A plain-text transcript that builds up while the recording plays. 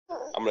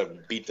gonna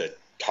beat the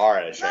tar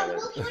out of Chandler.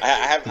 I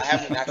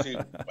haven't actually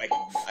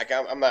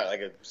I'm not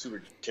like a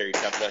super Terry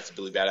tough nuts,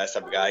 Billy Badass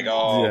type of guy. Like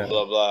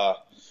blah blah,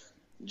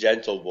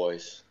 gentle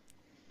voice.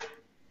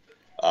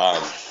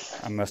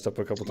 I messed up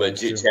a couple times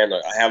too. But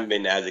Chandler, I haven't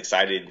been as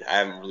excited. I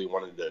haven't really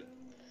wanted to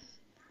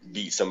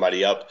beat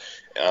somebody up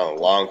in a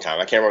long time.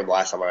 I can't remember the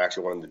last time I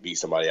actually wanted to beat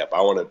somebody up.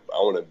 I want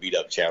to beat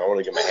up Chandler. I want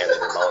to get my hands on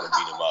him. I want to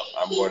beat him up.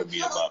 I'm going to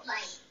beat him up.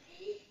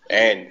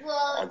 And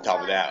on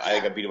top of that, I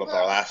think I beat him up in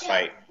our last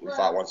fight. We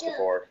fought once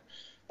before.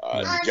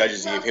 The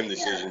judges gave him the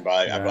decision,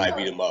 but I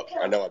beat him up.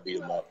 I know I beat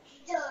him up.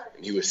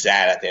 And he was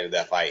sad at the end of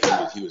that fight.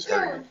 He was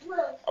hurting.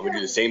 I'm going to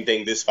do the same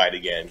thing this fight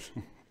again.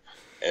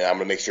 And I'm going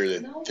to make sure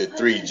that the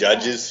 3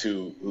 judges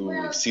who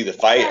see the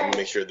fight, I'm going to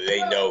make sure that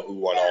they know who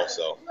won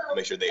also. I'll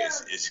make sure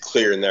it's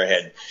clear in their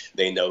head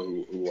they know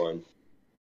who won.